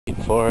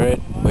for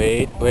it.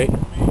 Wait.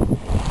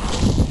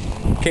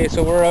 Okay,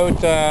 so we're out,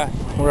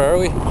 where are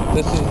we?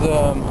 This is,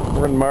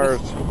 we're in Mars.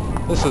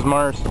 This is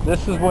Mars.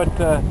 This is what,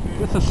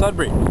 this is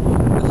Sudbury.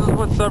 This is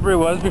what Sudbury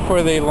was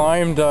before they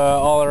limed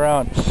all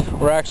around.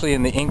 We're actually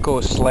in the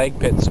Inco slag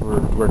pits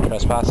we're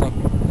trespassing.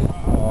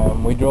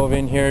 We drove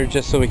in here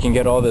just so we can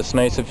get all this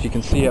nice, if you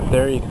can see up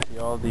there, you can see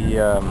all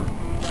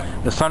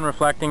the sun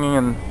reflecting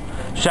and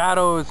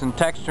shadows and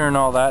texture and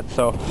all that.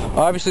 So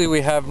obviously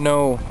we have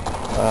no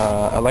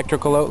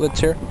electrical outlets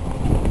here.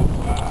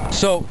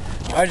 So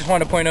I just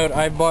want to point out,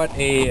 I bought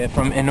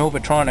from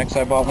Innovatronics,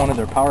 I bought one of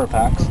their power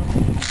packs.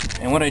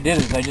 And what I did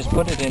is I just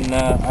put it in,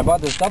 I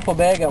bought this duffel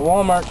bag at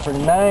Walmart for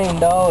 $9.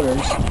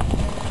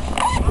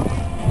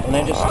 And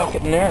I just stuck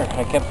it in there.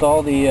 I kept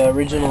all the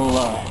original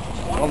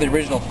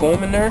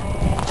foam in there.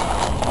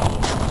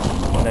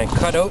 And I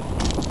cut out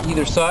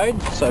either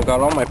side, so I got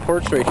all my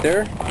ports right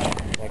there.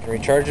 I can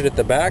recharge it at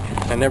the back.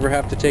 I never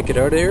have to take it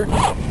out of here.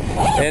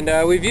 And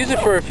we've used it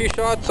for a few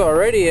shots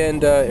already,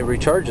 and it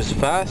recharges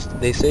fast.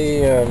 They say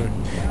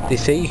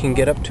you can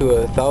get up to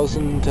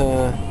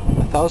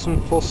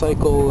 1,000 full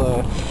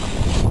cycle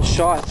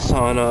shots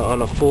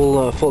on a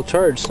full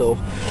charge. So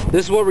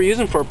this is what we're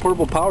using for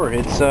portable power.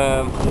 It's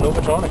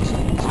Innovatronics.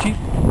 It's cheap.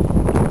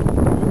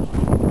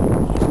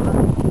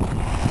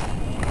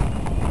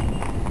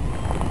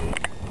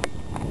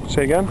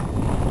 Say again?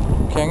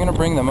 Okay, I'm gonna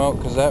bring them out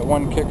because that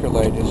one kicker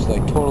light is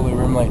like totally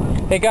rim light.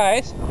 Hey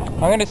guys,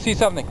 I'm gonna see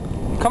something.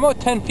 Come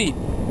out 10 feet.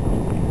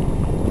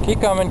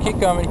 Keep coming, keep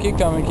coming, keep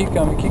coming, keep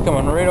coming, keep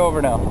coming. Right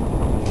over now.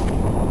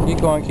 Keep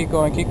going, keep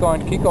going, keep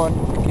going, keep going,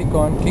 keep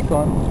going, keep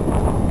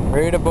going.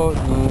 Right about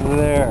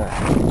there.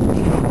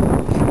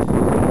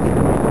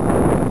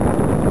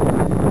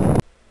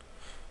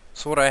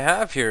 So what I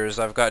have here is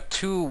I've got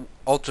two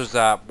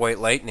UltraZap White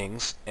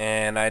Lightnings,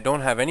 and I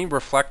don't have any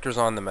reflectors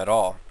on them at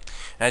all.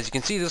 As you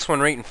can see, this one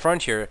right in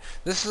front here,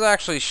 this is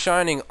actually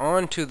shining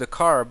onto the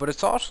car, but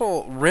it's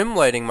also rim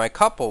lighting my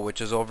couple,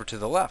 which is over to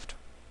the left.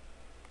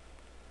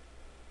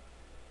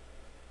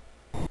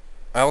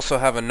 I also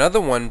have another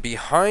one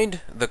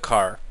behind the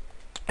car,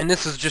 and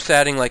this is just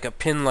adding like a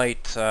pin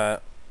light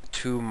to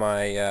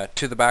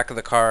the back of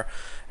the car,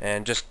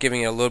 and just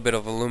giving it a little bit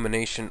of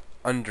illumination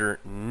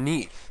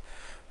underneath.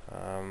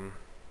 I'm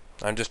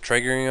just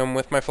triggering them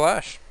with my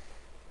flash.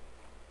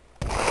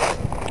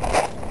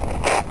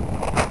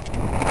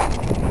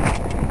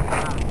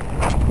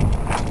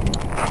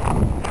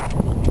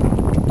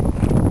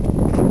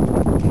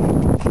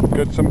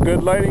 Some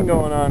good lighting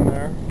going on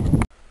there.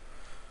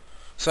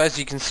 So as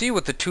you can see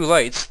with the two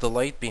lights, the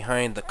light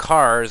behind the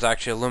car is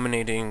actually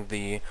illuminating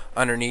the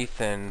underneath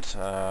and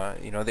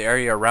the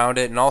area around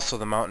it, and also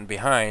the mountain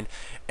behind.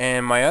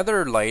 And my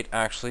other light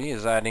actually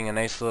is adding a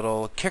nice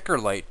little kicker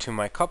light to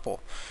my couple.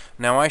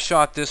 Now I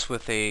shot this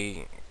with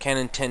a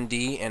Canon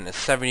 10D and a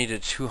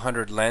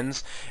 70-200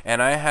 lens,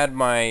 and I had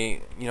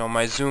my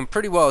my zoom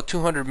pretty well at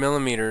 200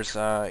 millimeters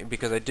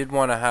because I did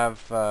want to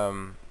have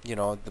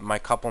my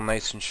couple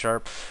nice and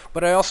sharp,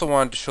 but I also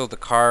wanted to show the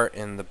car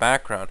in the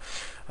background.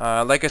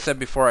 Like I said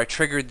before, I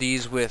triggered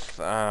these with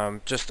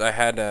I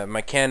had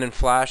my Canon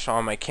flash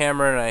on my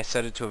camera, and I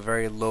set it to a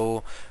very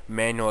low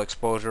manual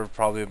exposure,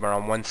 probably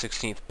around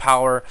 1/16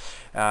 power,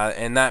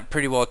 and that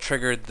pretty well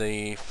triggered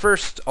the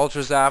first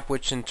UltraZap,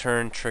 which in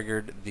turn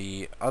triggered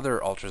the other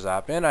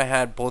UltraZap. And I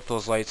had both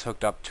those lights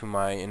hooked up to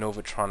my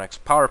Innovatronics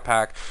power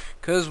pack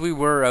because we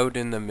were out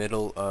in the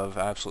middle of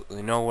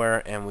absolutely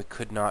nowhere and we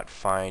could not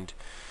find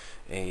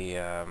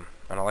an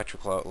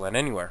electrical outlet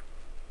anywhere.